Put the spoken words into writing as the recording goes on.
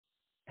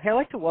Hey, I'd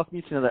like to welcome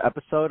you to another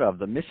episode of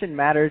the Mission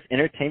Matters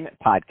Entertainment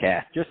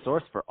Podcast, your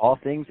source for all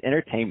things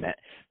entertainment.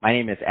 My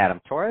name is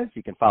Adam Torres.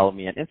 You can follow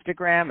me on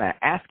Instagram at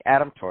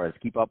AskAdamTorres.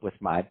 Keep up with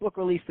my book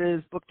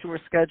releases, book tour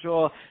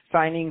schedule,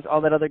 signings,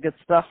 all that other good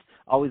stuff.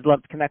 Always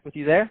love to connect with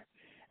you there.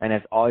 And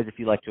as always, if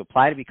you'd like to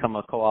apply to become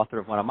a co-author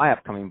of one of my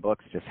upcoming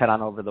books, just head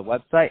on over to the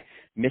website,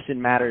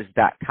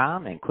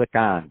 missionmatters.com, and click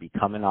on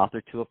Become an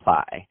Author to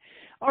apply.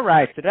 All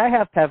right, so today I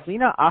have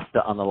Pavlina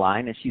Osta on the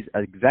line, and she's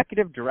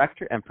Executive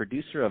Director and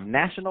Producer of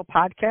National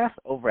Podcasts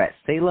over at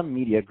Salem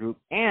Media Group,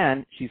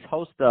 and she's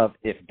host of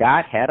If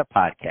God Had a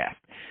Podcast.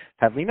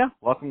 Pavlina,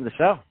 welcome to the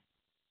show.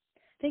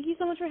 Thank you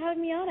so much for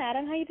having me on,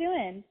 Adam. How you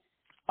doing?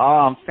 Oh,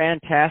 I'm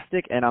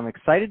fantastic, and I'm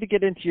excited to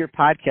get into your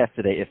podcast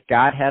today, If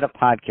God Had a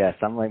Podcast.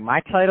 I'm like, my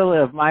title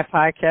of my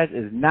podcast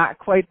is not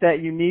quite that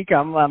unique.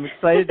 I'm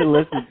excited to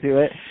listen to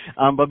it.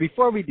 But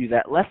before we do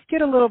that, let's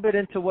get a little bit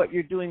into what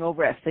you're doing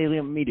over at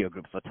Salem Media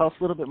Group. So tell us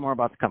a little bit more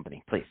about the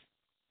company, please.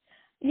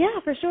 Yeah,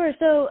 for sure.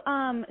 So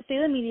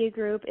Salem Media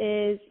Group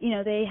is,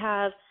 they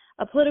have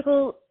a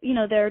political,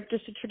 they're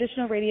just a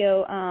traditional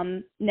radio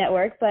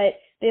network, but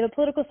they have a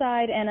political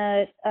side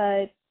and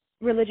a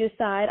religious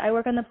side. I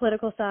work on the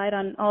political side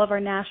on all of our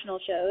national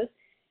shows,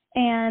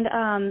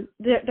 and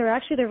they're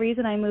actually the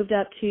reason I moved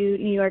up to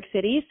New York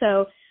City.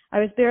 So I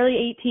was barely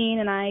 18,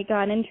 and I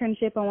got an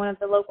internship on one of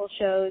the local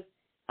shows,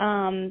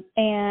 and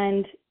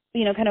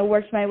kind of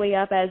worked my way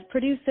up as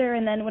producer.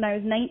 And then when I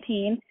was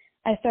 19,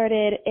 I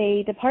started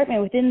a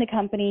department within the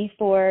company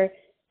for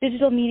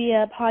digital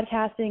media,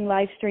 podcasting,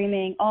 live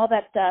streaming, all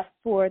that stuff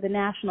for the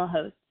national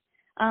hosts,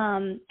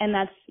 and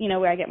that's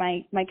where I get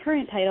my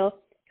current title.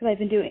 I've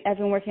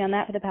been working on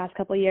that for the past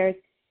couple of years,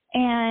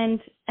 and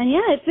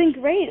yeah, it's been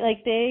great.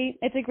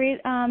 It's a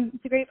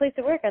great place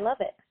to work. I love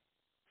it.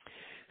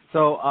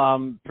 So,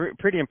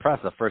 pretty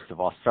impressive. First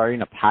of all,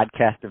 starting a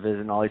podcast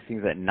division, all these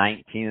things at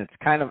 19,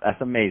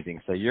 that's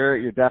amazing. So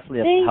you're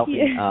definitely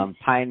helping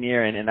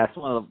pioneer, and that's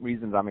one of the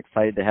reasons I'm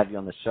excited to have you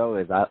on the show.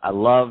 Is I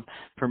love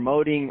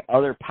promoting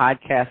other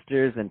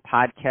podcasters and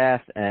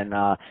podcasts, and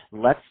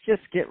let's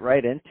just get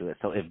right into it.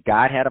 So, if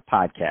God had a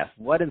podcast,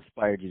 what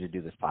inspired you to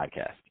do this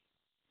podcast?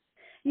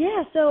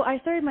 Yeah, so I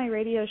started my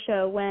radio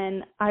show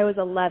when I was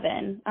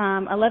 11.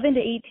 11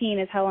 to 18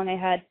 is how long I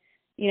had,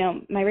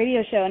 my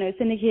radio show, and it was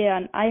syndicated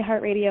on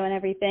iHeartRadio and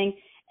everything.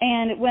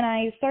 And when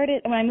I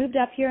moved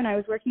up here and I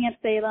was working at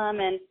Salem,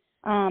 and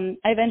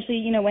I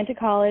eventually, went to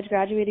college,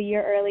 graduated a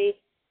year early,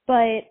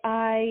 but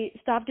I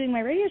stopped doing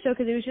my radio show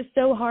because it was just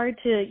so hard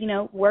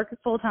to, work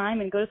full time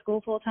and go to school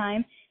full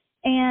time.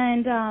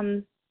 And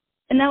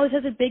that was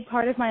such a big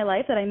part of my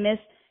life that I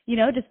missed,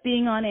 just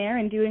being on air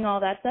and doing all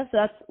that stuff. So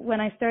that's when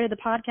I started the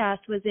podcast,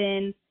 was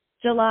in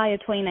July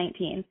of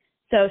 2019.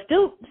 So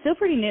still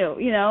pretty new,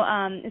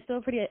 it's still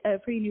a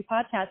pretty new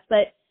podcast.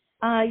 But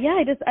yeah,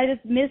 I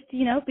just missed,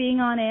 being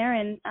on air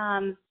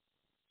and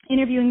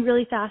interviewing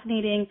really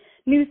fascinating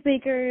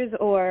newsmakers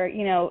or,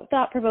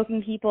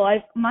 thought-provoking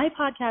people. My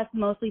podcast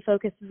mostly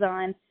focuses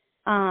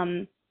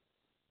on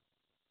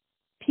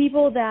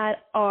people that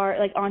are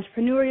like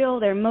entrepreneurial,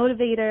 they're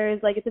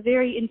motivators. Like it's a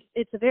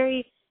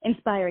very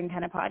inspiring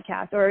kind of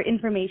podcast, or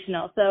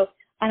informational. So,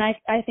 and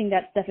I think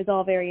that stuff is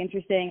all very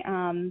interesting,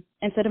 and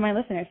so do my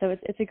listeners. So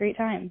it's a great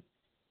time.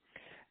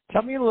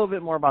 Tell me a little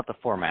bit more about the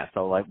format.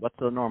 So, like, what's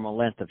the normal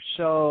length of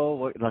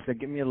show?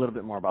 Give me a little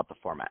bit more about the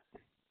format.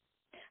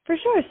 For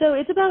sure. So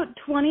it's about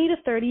 20 to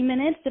 30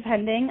 minutes,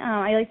 depending.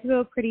 I like to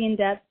go pretty in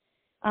depth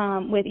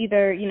with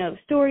either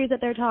stories that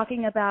they're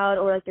talking about,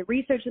 or like the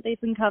research that they've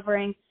been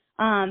covering.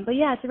 But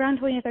yeah, it's around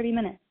 20 to 30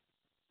 minutes.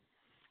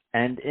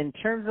 And in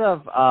terms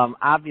of,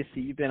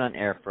 obviously you've been on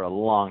air for a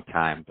long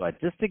time, but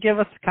just to give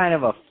us kind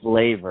of a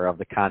flavor of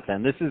the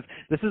content, this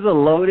is a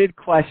loaded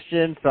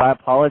question, so I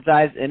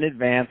apologize in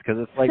advance, because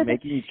it's like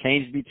making you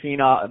choose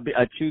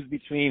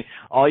between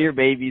all your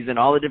babies and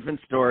all the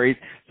different stories.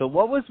 So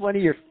what was one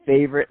of your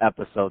favorite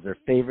episodes or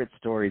favorite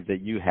stories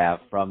that you have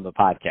from the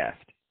podcast?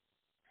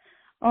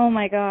 Oh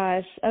my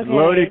gosh. Okay.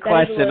 Loaded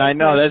question. I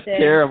know, that's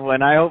terrible,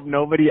 and I hope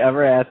nobody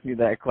ever asks me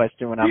that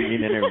question when I'm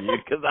being interviewed,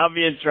 because I'll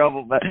be in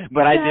trouble, but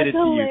I did it to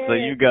you, so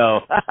you go.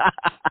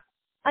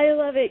 I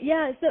love it.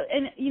 Yeah, so,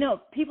 and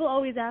people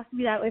always ask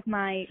me that with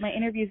my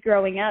interviews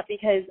growing up,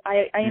 because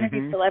I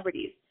interviewed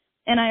celebrities,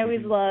 and I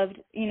always loved,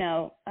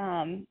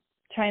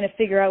 trying to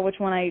figure out which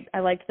one I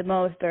liked the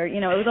most, or, it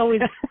was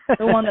always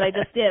the one that I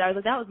just did. I was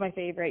like, that was my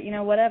favorite,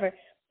 whatever.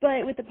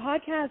 But with the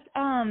podcast,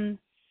 oh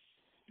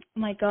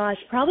my gosh,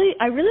 probably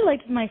I really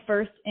liked my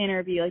first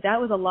interview. Like,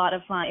 that was a lot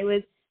of fun. It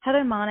was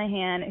Heather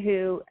Monahan,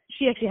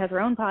 she actually has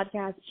her own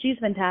podcast. She's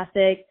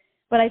fantastic.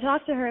 But I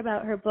talked to her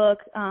about her book,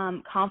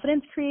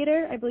 Confidence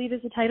Creator, I believe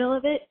is the title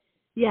of it.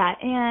 Yeah,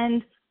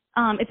 and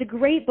it's a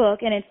great book,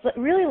 and it's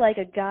really like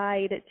a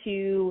guide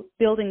to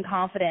building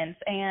confidence.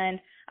 And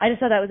I just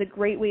thought that was a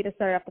great way to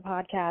start off the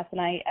podcast, and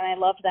I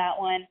loved that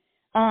one.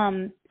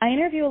 I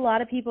interview a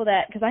lot of people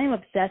because I am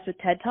obsessed with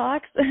TED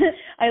Talks.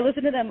 I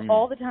listen to them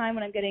all the time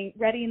when I'm getting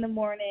ready in the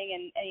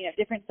morning and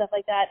different stuff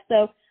like that.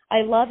 So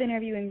I love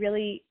interviewing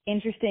really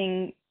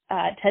interesting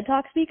TED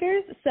Talk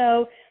speakers.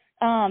 So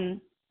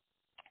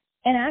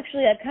And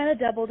actually, I've kind of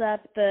doubled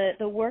up. The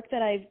work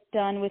that I've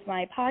done with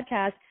my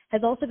podcast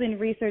has also been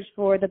research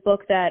for the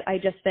book that I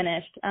just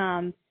finished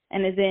and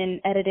is in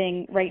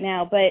editing right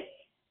now. But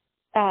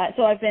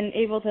so I've been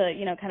able to,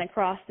 kind of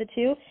cross the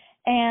two.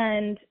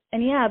 And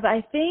yeah, but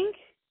I think,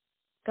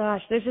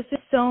 gosh, there's just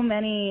so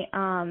many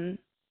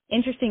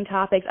interesting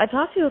topics. I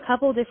talked to a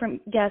couple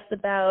different guests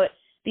about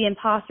the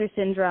imposter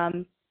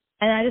syndrome,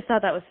 and I just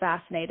thought that was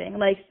fascinating.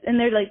 And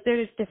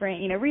they're just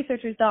different,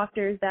 researchers,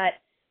 doctors that,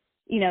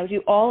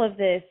 do all of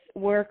this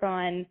work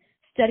on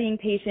studying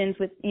patients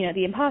with,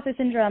 the imposter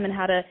syndrome and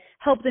how to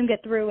help them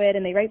get through it,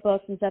 and they write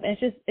books and stuff. And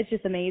it's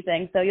just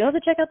amazing. So you'll have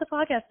to check out the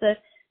podcast to,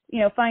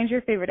 find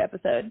your favorite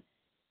episode.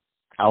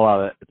 I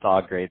love it. It's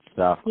all great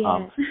stuff.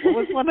 Yeah. What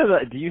was one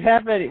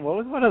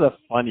of the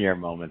funnier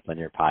moments on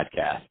your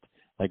podcast?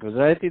 Like, was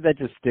there anything that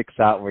just sticks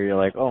out where you're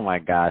like, oh my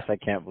gosh, I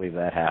can't believe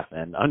that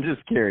happened? I'm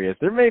just curious.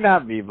 There may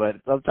not be, but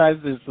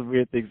sometimes there's some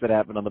weird things that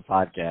happen on the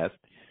podcast.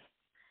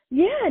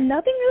 Yeah,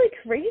 nothing really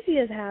crazy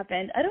has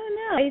happened. I don't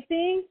know. I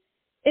think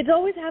it's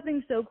always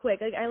happening so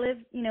quick. Like, I live,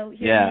 here in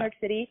New York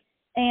City,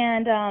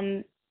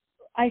 and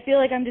I feel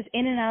like I'm just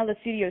in and out of the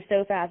studio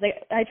so fast.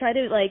 Like, I try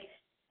to,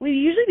 we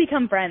usually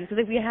become friends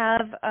because we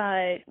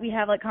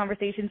have like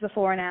conversations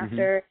before and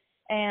after,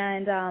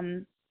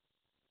 and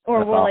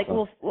or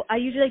I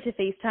usually like to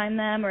FaceTime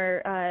them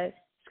or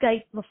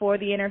Skype before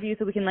the interview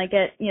so we can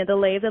get the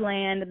lay of the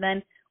land, and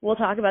then we'll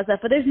talk about stuff.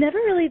 But there's never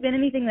really been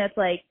anything that's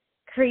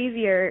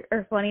crazy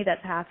or funny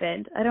that's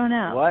happened. I don't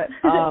know.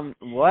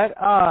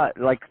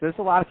 There's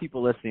a lot of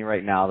people listening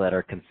right now that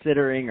are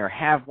considering or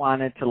have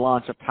wanted to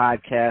launch a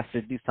podcast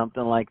or do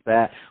something like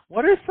that.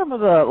 What are some of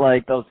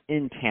the, those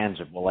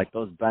intangible,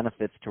 those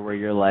benefits to where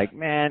you're like,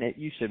 man,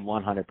 you should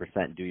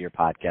 100% do your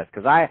podcast?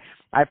 Because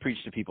I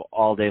preach to people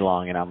all day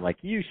long, and I'm like,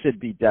 you should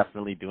be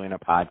definitely doing a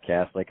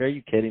podcast. Are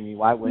you kidding me?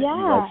 Why wouldn't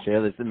you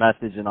share this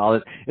message and all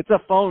this? It's a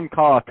phone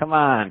call. Come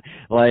on.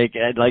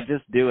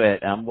 Just do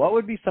it. What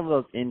would be some of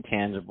those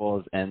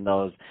intangibles and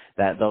those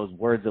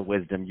words of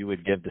wisdom you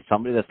would give to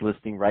somebody that's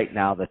listening right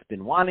now that's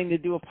been wanting to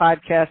do a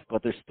podcast,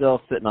 but they're still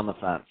sitting on the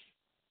fence?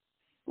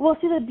 Well,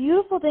 see, the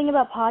beautiful thing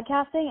about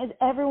podcasting is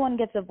everyone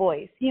gets a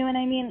voice. You know what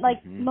I mean?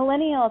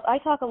 Millennials, I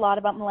talk a lot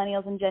about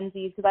millennials and Gen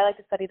Zs because I like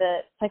to study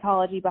the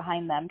psychology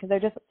behind them because they're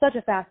just such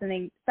a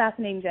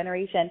fascinating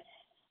generation.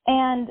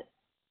 And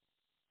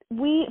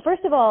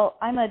first of all,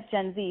 I'm a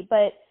Gen Z,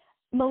 but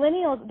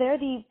millennials, they're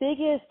the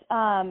biggest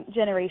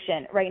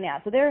generation right now.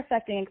 So they're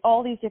affecting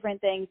all these different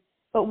things.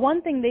 But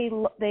one thing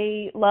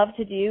they love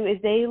to do is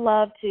they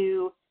love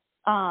to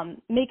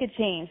make a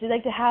change. They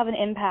like to have an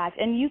impact.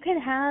 And you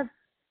can have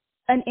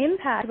an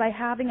impact by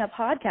having a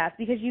podcast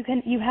because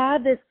you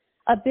have this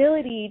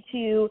ability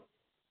to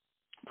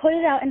put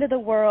it out into the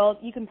world.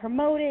 You can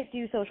promote it,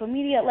 do social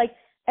media.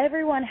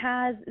 Everyone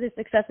has this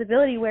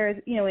accessibility, whereas,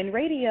 in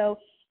radio,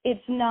 it's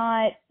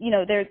not,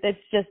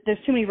 there's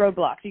too many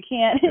roadblocks. You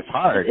can't. It's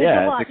hard.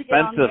 It's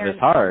expensive. It's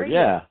hard.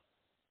 Yeah.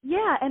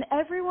 Yeah. And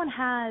everyone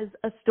has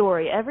a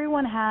story.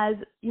 Everyone has,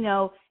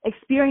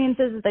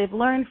 experiences that they've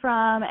learned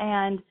from,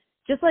 and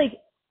just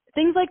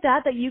things like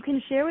that you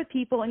can share with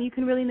people, and you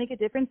can really make a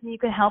difference, and you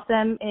can help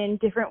them in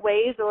different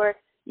ways. Or,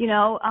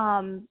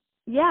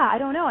 I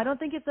don't know. I don't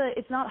think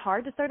it's not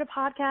hard to start a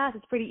podcast.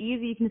 It's pretty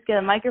easy. You can just get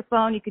a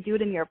microphone. You could do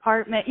it in your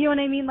apartment. You know what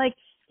I mean?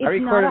 I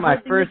recorded my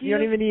first. You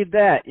don't even need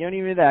that.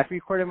 I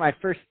recorded my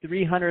first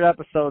 300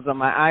 episodes on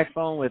my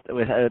iPhone with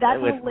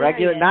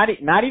regular, not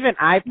even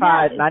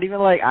iPod, not even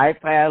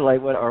iPad,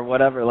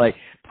 whatever,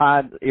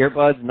 pod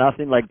earbuds,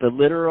 nothing, the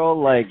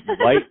literal white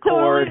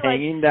cord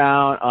hanging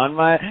down on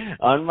my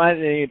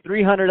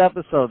 300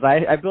 episodes.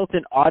 I built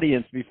an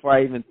audience before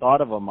I even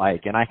thought of a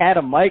mic, and I had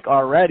a mic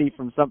already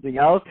from something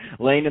else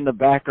laying in the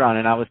background,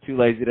 and I was too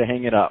lazy to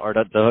hang it up or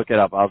to hook it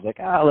up. I was like,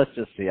 let's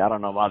just see. I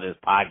don't know about this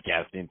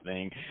podcasting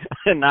thing.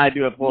 And I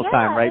do it full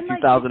time, right?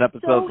 2,000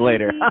 episodes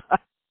later.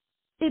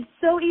 It's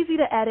so easy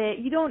to edit.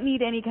 You don't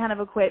need any kind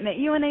of equipment.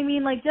 You know what I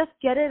mean? Just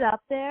get it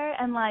up there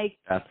and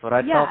That's what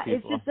I tell people.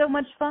 It's just so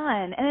much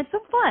fun. And it's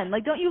so fun.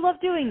 Don't you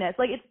love doing this?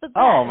 It's the best.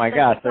 Oh my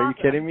gosh, are you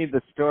kidding me?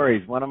 The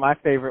stories. One of my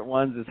favorite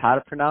ones is how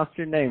to pronounce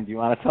your name. Do you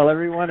want to tell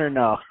everyone or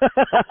no?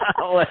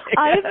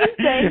 I've been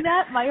saying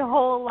that my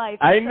whole life.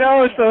 I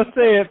know, so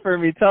say it for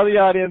me. Tell the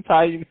audience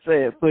how you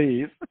say it,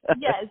 please.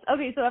 Yes.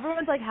 Okay, so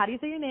everyone's like, how do you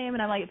say your name?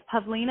 And I'm like, it's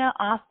Pavlina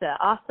Osta.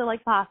 Osta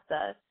like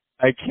pasta.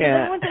 I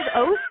can't. Everyone says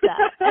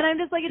Osta, and I'm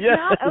just like, it's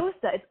not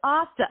Osta, it's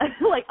Osta.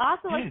 Osta like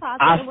pasta.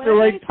 Osta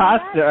like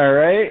pasta, all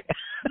right?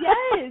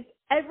 Yes.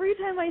 Every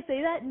time I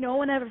say that, no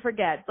one ever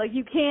forgets.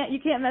 You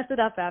can't mess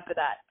it up after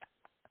that.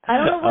 I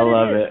don't know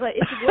what it is, but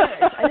it's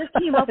worse. I just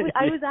came up with.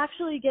 I was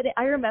actually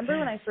I remember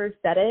when I first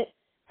said it.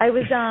 I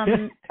was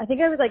I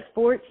think I was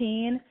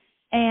 14,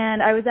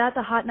 and I was at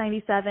the Hot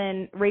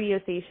 97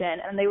 radio station,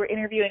 and they were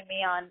interviewing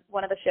me on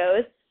one of the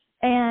shows,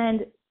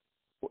 and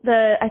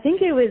I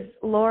think it was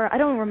Laura, I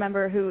don't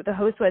remember who the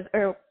host was,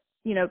 or,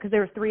 because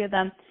there were three of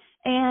them,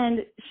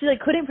 and she,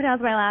 couldn't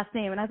pronounce my last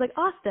name, and I was like,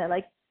 Osta,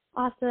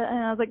 Osta,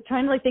 and I was like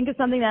trying to like think of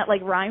something that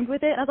like rhymed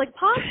with it. And I was like,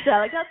 pasta,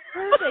 like that's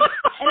perfect.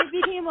 And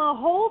it became a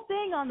whole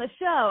thing on the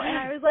show. And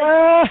I was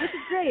like, this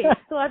is great.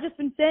 So I've just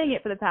been saying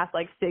it for the past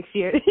like 6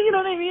 years. You know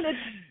what I mean?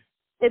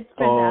 It's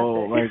fantastic.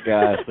 Oh my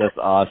gosh, that's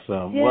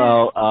awesome. Yeah,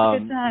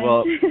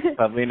 well,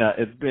 Pavlina,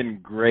 it's been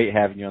great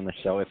having you on the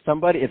show. If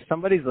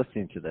somebody's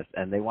listening to this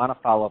and they want to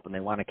follow up and they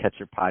want to catch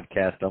your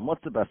podcast,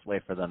 what's the best way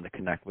for them to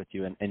connect with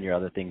you and your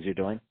other things you're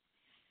doing?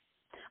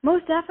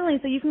 Most definitely.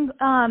 So you can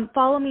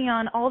follow me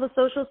on all the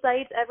social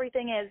sites.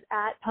 Everything is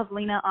at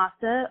Pavlina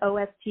Osta,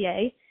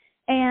 OSTA.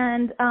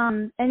 And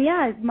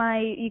yeah,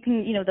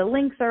 the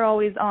links are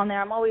always on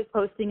there. I'm always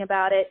posting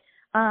about it.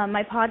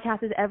 My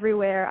podcast is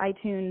everywhere,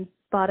 iTunes,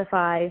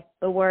 Spotify,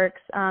 the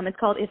works. It's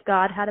called If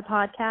God Had a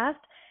Podcast.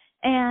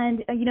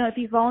 And, if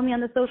you follow me on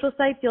the social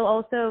sites, you'll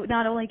also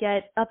not only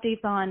get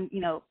updates on,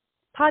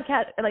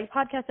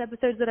 podcast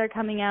episodes that are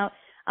coming out,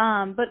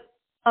 but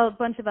a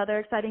bunch of other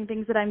exciting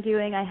things that I'm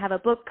doing. I have a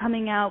book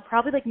coming out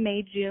probably like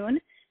May,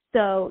 June.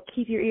 So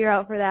keep your ear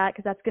out for that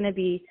because that's going to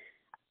be,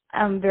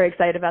 I'm very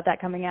excited about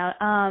that coming out.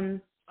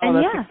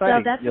 Exciting. So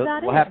that's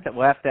about it.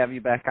 We'll have to have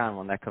you back on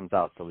when that comes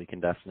out so we can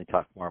definitely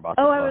talk more about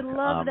the book. I would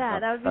love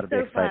that. That would be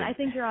so fun. I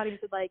think your audience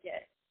would like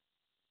it.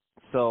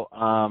 So,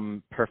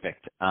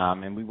 perfect.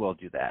 And we will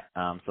do that.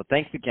 So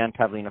thanks again,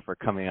 Pavlina, for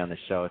coming on the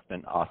show. It's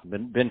been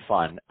awesome. Been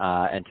fun.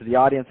 And to the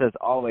audience, as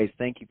always,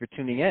 thank you for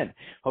tuning in.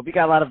 Hope you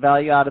got a lot of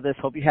value out of this.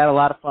 Hope you had a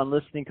lot of fun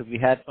listening because we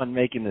had fun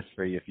making this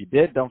for you. If you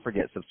did, don't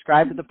forget,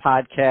 subscribe to the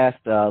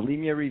podcast. Leave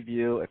me a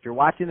review. If you're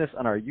watching this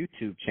on our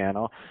YouTube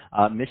channel,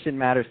 Mission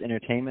Matters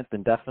Entertainment,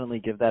 then definitely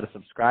give that a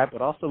subscribe.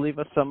 But also leave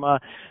us some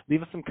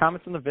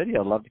comments on the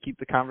video. I'd love to keep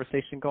the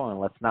conversation going.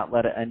 Let's not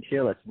let it end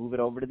here. Let's move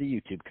it over to the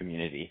YouTube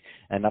community.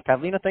 And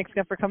Pavlina, thanks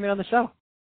again for coming on the show.